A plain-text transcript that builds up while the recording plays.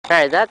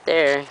Alright, that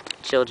there,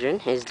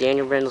 children, is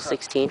Daniel Brindle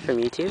 16 from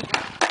YouTube.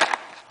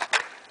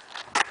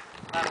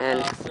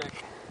 And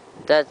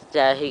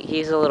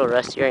he's a little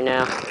rusty right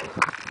now.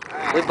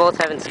 We both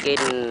haven't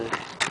skated in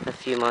a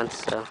few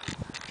months, so.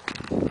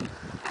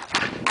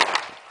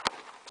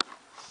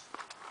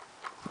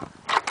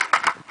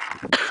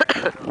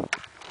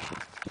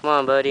 Come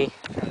on, buddy.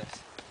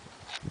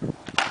 Dude,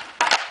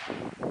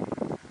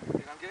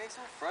 I'm getting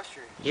so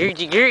frustrated.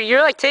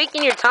 You're like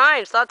taking your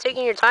time. Stop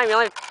taking your time. You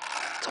only have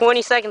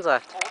 20 seconds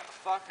left. Oh,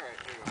 fuck, right,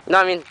 here you go.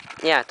 No, I mean,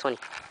 yeah, 20.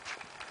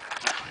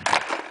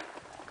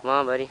 Come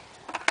on, buddy.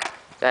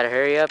 Gotta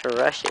hurry up and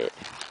rush it.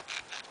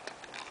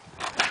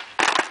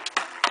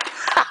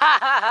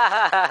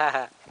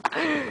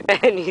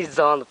 And he's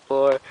on the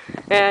floor.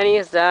 And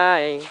he's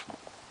dying.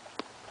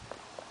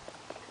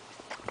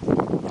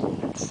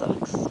 That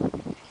sucks.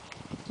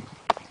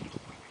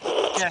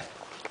 Yeah.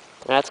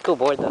 That's a cool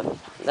board, though.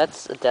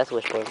 That's a Death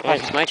Wish board.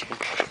 Alright, it's my turn.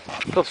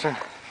 Philip's turn.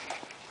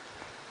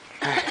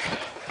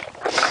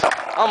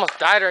 I almost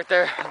died right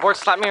there. The board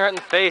slapped me right in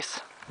the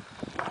face.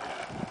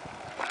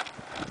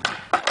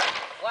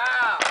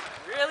 Wow,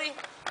 really?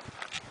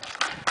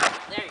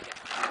 There you go.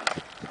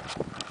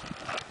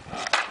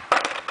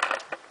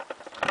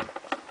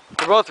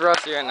 We're both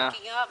rusty right now.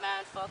 Fucking up,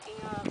 man. Fucking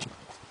up.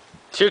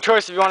 It's your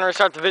choice if you want to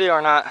restart the video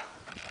or not.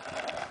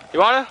 You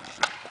wanna?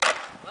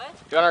 What?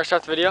 You wanna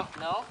restart the video?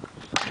 No.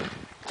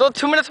 It's only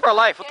 2 minutes of our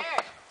life. What the?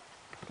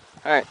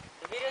 Alright.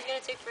 The video's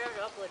gonna take forever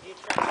to upload, dude.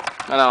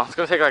 I know. It's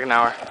gonna take like an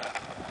hour.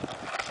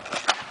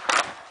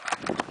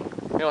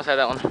 You almost had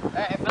that one.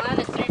 Alright, if I land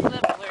a 3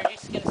 flip, we're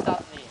just gonna stop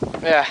the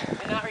video. Yeah.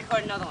 We're not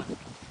recording another one.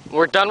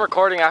 We're done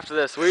recording after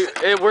this.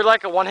 We're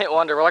like a one-hit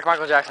wonder. We're like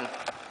Michael Jackson.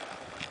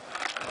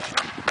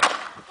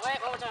 Wait,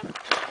 one more time.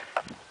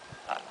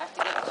 I have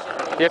to get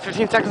the shit. You have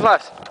 15 seconds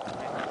left.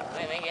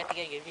 Wait, man, you have to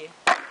get a good view.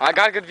 I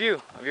got a good view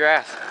of your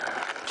ass.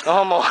 No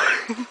homo.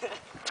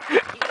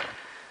 You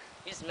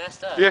just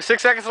messed up. You have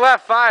 6 seconds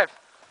left. 5,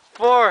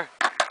 4,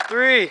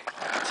 3,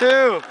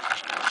 2,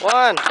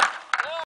 1.